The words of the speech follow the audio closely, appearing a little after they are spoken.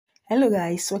Hello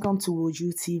guys, welcome to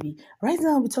Woju TV. Right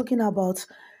now we're talking about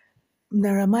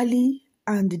Naira Marley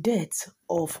and the death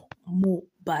of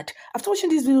Mohbad. After watching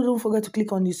this video, don't forget to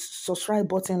click on the subscribe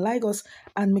button, like us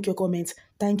and make your comments.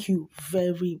 Thank you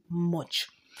very much.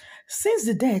 Since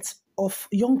the death of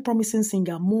young promising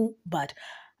singer Mohbad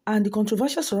and the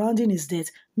controversial surrounding his death,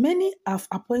 many have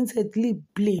appointedly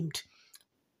blamed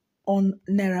on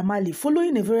Naira Marley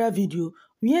following a viral video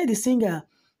where the singer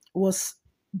was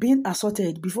being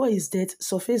assaulted before his death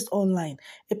surfaced online.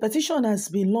 A petition has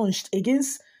been launched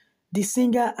against the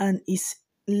singer and his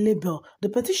label. The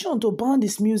petition to ban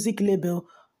this music label,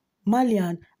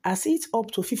 Malian, has hit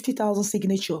up to 50,000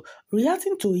 signatures.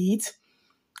 Reacting to it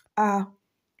are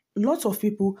lots of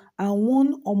people, and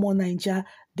one Omo Naija,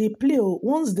 they play,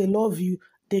 once they love you,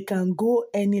 they can go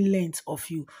any length of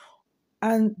you.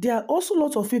 And there are also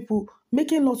lots of people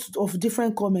making lots of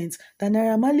different comments that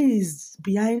Naira Marley is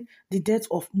behind the death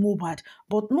of Mohbad.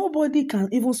 But nobody can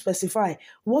even specify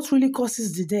what really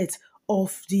causes the death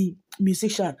of the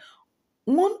musician.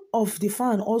 One of the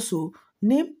fans also,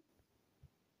 named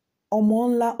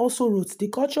Omonla, also wrote, "The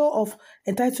culture of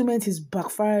entitlement is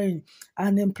backfiring.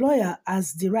 An employer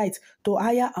has the right to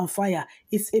hire and fire.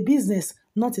 It's a business,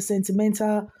 not a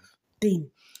sentimental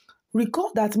thing."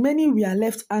 Recall that many were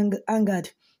left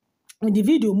angered. In the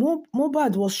video,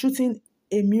 Mohbad was shooting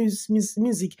a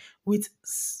music with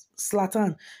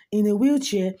Zlatan in a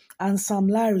wheelchair, and Sam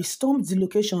Larry stormed the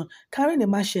location carrying a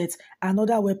machete and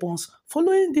other weapons.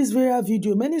 Following this viral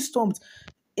video, many stormed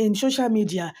in social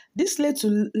media. This led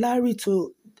to Larry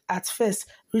to, at first,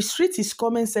 restrict his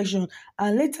comment section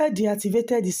and later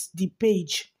deactivated the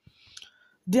page.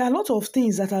 There are a lot of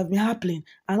things that have been happening,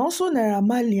 and also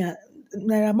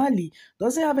Naira Marley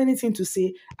doesn't have anything to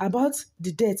say about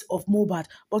the death of Mohbad.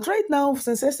 But right now,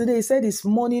 since yesterday, he said he's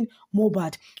mourning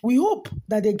Mohbad. We hope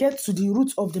that they get to the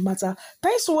root of the matter.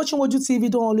 Thanks for watching Woju TV.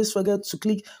 Don't always forget to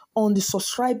click on the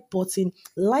subscribe button,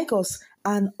 like us,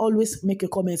 and always make a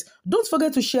comment. Don't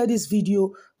forget to share this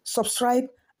video, subscribe,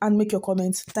 and make your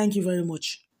comments. Thank you very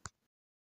much.